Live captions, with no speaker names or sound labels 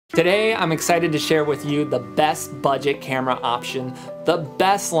Today, I'm excited to share with you the best budget camera option, the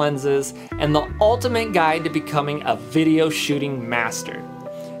best lenses, and the ultimate guide to becoming a video shooting master.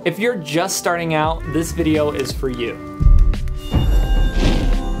 If you're just starting out, this video is for you.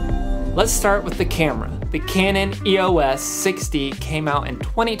 Let's start with the camera. The Canon EOS 6D came out in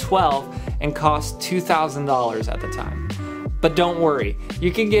 2012 and cost $2,000 at the time. But don't worry,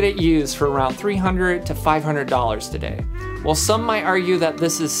 you can get it used for around $300 to $500 today. While some might argue that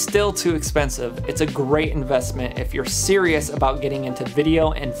this is still too expensive, it's a great investment if you're serious about getting into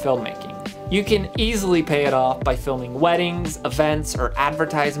video and filmmaking. You can easily pay it off by filming weddings, events, or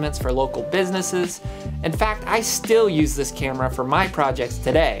advertisements for local businesses. In fact, I still use this camera for my projects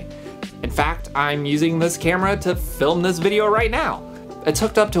today. In fact, I'm using this camera to film this video right now. It's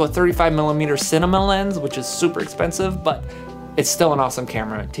hooked up to a 35mm cinema lens, which is super expensive, but it's still an awesome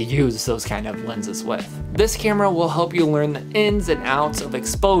camera to use those kind of lenses with. This camera will help you learn the ins and outs of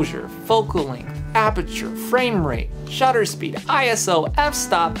exposure, focal length, aperture, frame rate, shutter speed, ISO,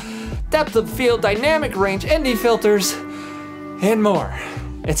 f-stop, depth of field, dynamic range, ND filters, and more.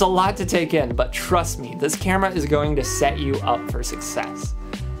 It's a lot to take in, but trust me, this camera is going to set you up for success.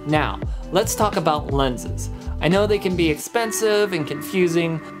 Now, let's talk about lenses. I know they can be expensive and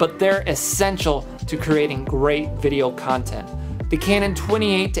confusing, but they're essential to creating great video content. The Canon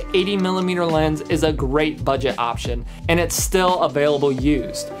 28 to 80mm lens is a great budget option, and it's still available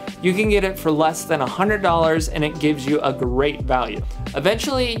used. You can get it for less than $100 and it gives you a great value.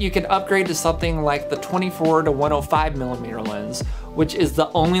 Eventually, you can upgrade to something like the 24 to 105mm lens, which is the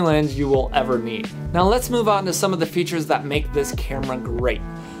only lens you will ever need. Now let's move on to some of the features that make this camera great.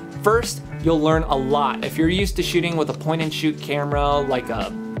 First, you'll learn a lot. If you're used to shooting with a point and shoot camera like a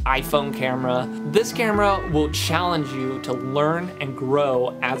iPhone camera, this camera will challenge you to learn and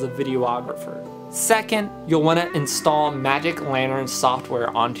grow as a videographer. Second, you'll want to install Magic Lantern software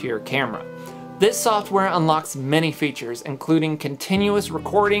onto your camera. This software unlocks many features, including continuous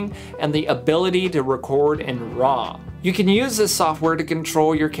recording and the ability to record in RAW. You can use this software to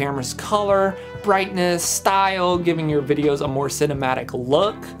control your camera's color, brightness, style, giving your videos a more cinematic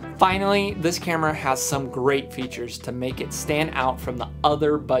look. Finally, this camera has some great features to make it stand out from the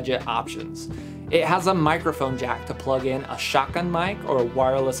other budget options. It has a microphone jack to plug in a shotgun mic or a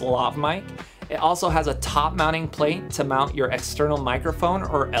wireless lav mic. It also has a top mounting plate to mount your external microphone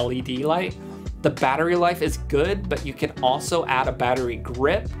or LED light. The battery life is good, but you can also add a battery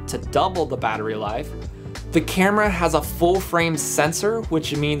grip to double the battery life. The camera has a full frame sensor,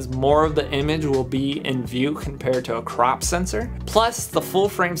 which means more of the image will be in view compared to a crop sensor. Plus, the full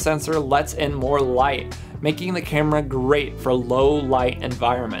frame sensor lets in more light, making the camera great for low light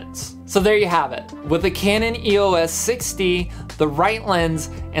environments. So there you have it. With the Canon EOS 6D, the right lens,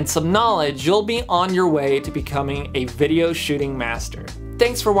 and some knowledge, you'll be on your way to becoming a video shooting master.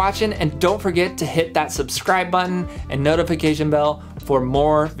 Thanks for watching, and don't forget to hit that subscribe button and notification bell for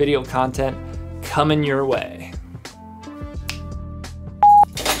more video content coming your way.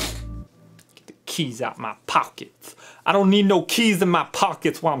 Get the keys out my pockets. I don't need no keys in my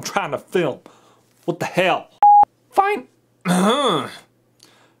pockets while I'm trying to film. What the hell? Fine.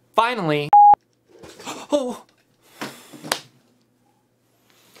 Finally. Oh.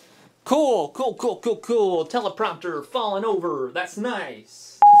 Cool. Teleprompter falling over. That's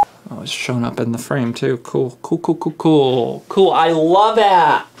nice. Oh, it's showing up in the frame too. Cool. Cool. I love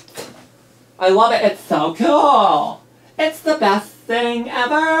it. It's so cool. It's the best thing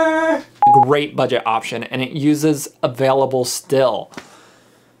ever. Great budget option, and it uses available still.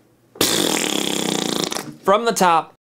 From the top,